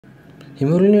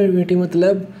Humoral immunity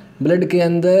मतलब blood के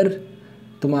अंदर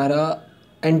तुम्हारा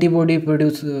एंटीबॉडी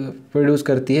प्रोड्यूस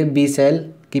करती है बी सेल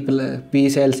की। बी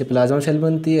सेल से प्लाज्मा सेल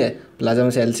बनती है, प्लाज्मा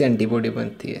सेल से एंटीबॉडी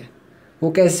बनती है।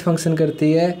 वो कैसे फंक्शन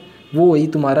करती है, वो वही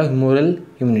तुम्हारा ह्यूमरल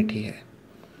इम्यूनिटी है।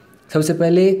 सबसे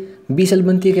पहले बी सेल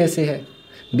बनती है कैसे है?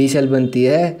 बी सेल बनती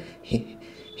है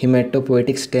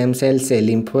हिमेटोपोएटिक स्टेम सेल से,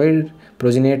 lymphoid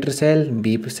progenitor cell,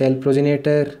 B cell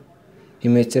progenitor,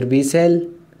 immature B cell.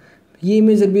 ये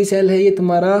इमेचर बी सेल है, ये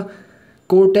तुम्हारा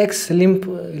कोर्टेक्स लिम्फ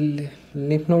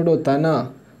नोड होता है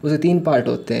ना, उसे 3 पार्ट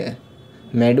होते हैं,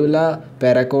 मेडुला,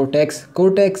 पैराकोर्टेक्स,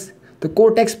 कोर्टेक्स। तो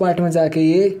कोर्टेक्स पार्ट में जाके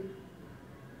ये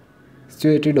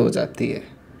सिचुएटेड हो जाती है,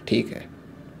 ठीक है।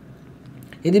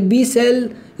 यदि बी सेल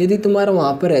यदि तुम्हारा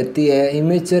वहाँ पर रहती है,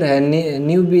 इमेचर है,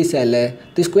 न्यू बी सेल है,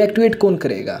 तो इसको एक्टिवेट कौन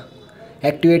करेगा?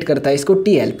 एक्टिवेट करता है इसको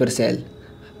T helper cell.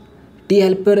 T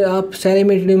helper आप सेल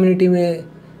इम्यूनिटी में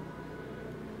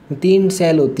 3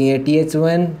 सेल होती हैं,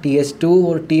 TH1, TH2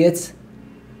 और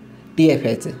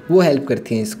TFH। वो हेल्प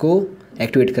करती हैं इसको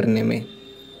एक्टिवेट करने में।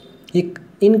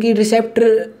 इनकी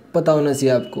रिसेप्टर पता होना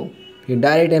चाहिए आपको। ये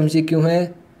डायरेक्ट MCQ है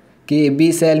कि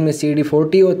बी सेल में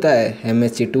CD40 होता है,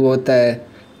 MHC2 होता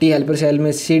है, टी हेल्पर सेल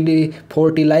में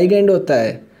CD40 लाइगेंड होता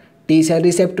है, टी सेल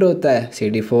रिसेप्टर होता है,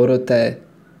 CD4 होता है।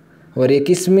 और ये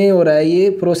किस में हो रहा है? ये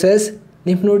प्रोसेस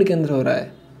लिम्फ नोड के अंदर हो रहा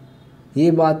है।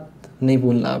 ये बात नहीं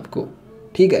भूलना आपको,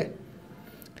 ठीक है।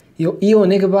 ये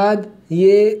होने के बाद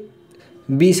ये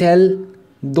बी सेल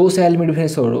 2 सेल में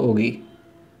डिफरेंस होगी।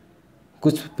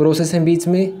 कुछ प्रोसेस हैं बीच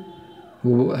में,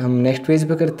 वो हम नेक्स्ट पेज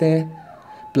पे करते हैं।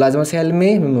 प्लाज्मा सेल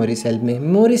में, मेमोरी सेल में।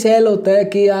 मेमोरी सेल होता है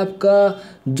कि आपका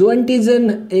जो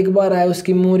एंटीजन एक बार आया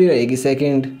उसकी मेमोरी रहेगी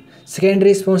सेकेंड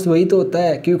रिस्पॉन्स वही तो होता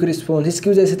है, क्विक रिस्पॉन्स, इसकी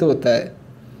वजह से तो होता है।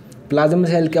 प्लाज्मा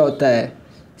सेल क्या होता है?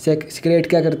 सिक्रेट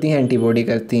क्या करती हैं? एंटीबॉडी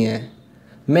करती हैं।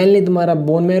 मेनली तुम्हारा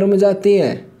बोन मैरो में जाती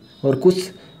हैं और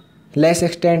कुछ लेस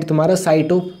एक्सटेंट तुम्हारा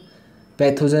साइट ऑफ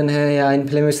पैथोजन है या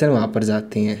इन्फ्लेमेशन वहाँ पर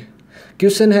जाती हैं।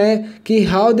 क्वेश्चन है कि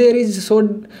how there is so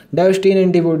diversity in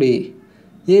antibody.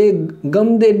 ये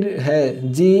गमदे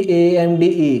है,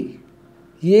 GAMDE,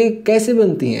 ये कैसे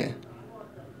बनती हैं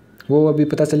वो अभी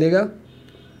पता चलेगा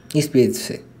इस पेज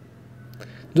से।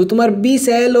 जो तुम्हारा बी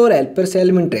सेल और हेल्पर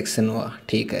सेल में इंटरेक्शन हुआ,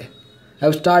 ठीक है।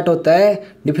 अब स्टार्ट होता है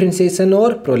डिफरेंशिएशन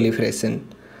और प्रोलिफरेशन।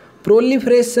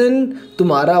 प्रोलिफरेशन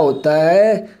तुम्हारा होता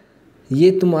है,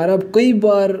 ये तुम्हारा कई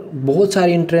बार बहुत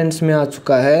सारी एंट्रेंस में आ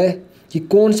चुका है कि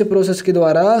कौन से प्रोसेस के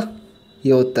द्वारा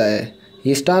ये होता है।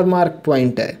 ये स्टार मार्क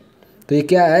पॉइंट है। तो ये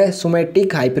क्या है?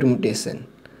 सोमैटिक हाइपरम्यूटेशन।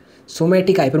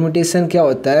 सोमैटिक हाइपरम्यूटेशन क्या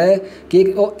होता है कि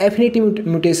एक एफिनिटी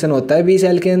म्यूटेशन होता है बी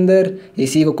सेल के अंदर,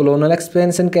 इसी को क्लोनल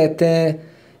एक्सपेंशन कहते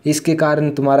हैं। इसके कारण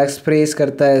तुम्हारा एक्सप्रेस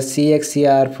करता है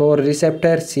CXCR4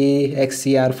 रिसेप्टर,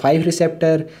 CXCR5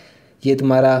 रिसेप्टर। ये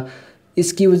तुम्हारा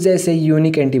इसकी वजह से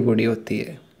यूनिक एंटीबॉडी होती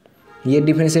है। ये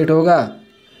डिफरेंशिएट होगा,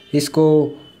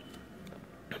 इसको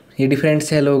ये डिफरेंट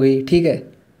सेल हो गई, ठीक है।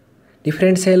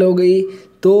 डिफरेंट सेल हो गई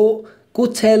तो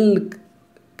कुछ सेल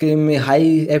के में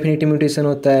हाई एफिनिटी म्यूटेशन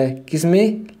होता है,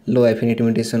 किसमें? लो एफिनिटी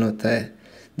म्यूटेशन होता है।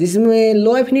 जिसमें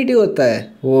लो एफिनिटी होता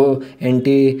है वो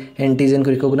एंटीजन को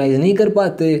रिकॉग्नाइज नहीं कर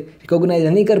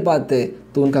पाते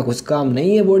तो उनका कुछ काम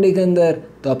नहीं है बॉडी के अंदर,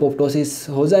 तो अपोप्टोसिस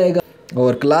हो जाएगा।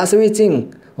 और क्लास स्विचिंग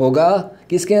होगा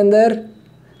किसके अंदर?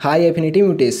 High affinity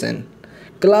mutation.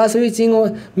 Class switching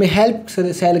में हेल्प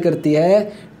सेल करती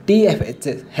है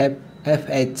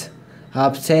TFH।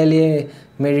 आप सेल ये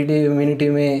मेडिटेटिव इम्यूनिटी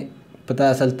में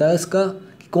पता चलता है उसका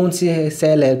कि कौन सी है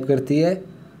सेल हेल्प करती है,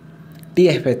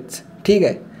 TFH, ठीक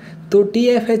है। तो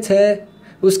TFH है,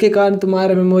 उसके कारण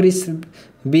तुम्हारा मेमोरी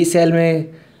बी सेल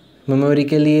में मेमोरी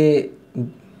के लिए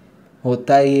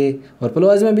होता है ये। और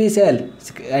plasma B cell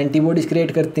antibodies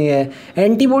create करती हैं।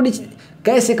 एंटीबॉडीज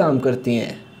कैसे काम करती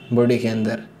हैं बॉडी के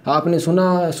अंदर? आपने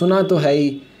सुना तो है ही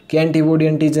कि एंटीबॉडी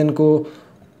एंटीजन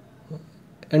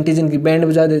की बैंड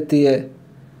बजा देती है,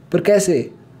 पर कैसे?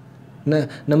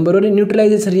 नंबर 1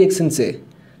 न्यूट्रलाइजेशन रिएक्शन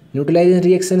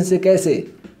से कैसे?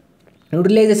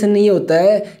 न्यूट्रलाइजेशन नहीं होता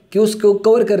है कि उसको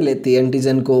कवर कर लेती है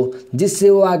एंटीजन को, जिससे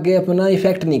वो आगे अपना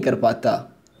इफेक्ट नहीं कर पाता।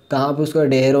 कहाँ पे उसका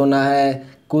ढेर होना है,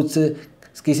 कुछ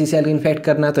किसी सेल को इन्फेक्ट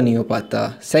करना तो नहीं हो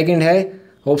पाता। सेकंड है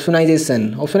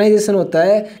ऑप्सोनाइजेशन होता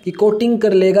है कि कोटिंग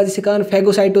कर लेगा, जिसके कारण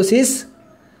फैगोसाइटोसिस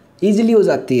ईजिली हो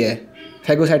जाती है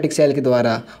फैगोसाइटिक सेल के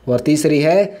द्वारा। और तीसरी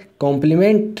है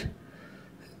कॉम्प्लीमेंट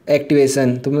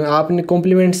एक्टिवेशन। आपने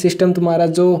कॉम्प्लीमेंट सिस्टम तुम्हारा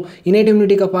जो इनेट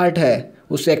इम्यूनिटी का पार्ट है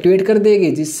उससे एक्टिवेट कर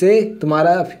देगी, जिससे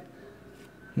तुम्हारा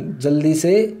जल्दी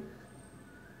से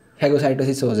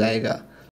फैगोसाइटोसिस हो जाएगा।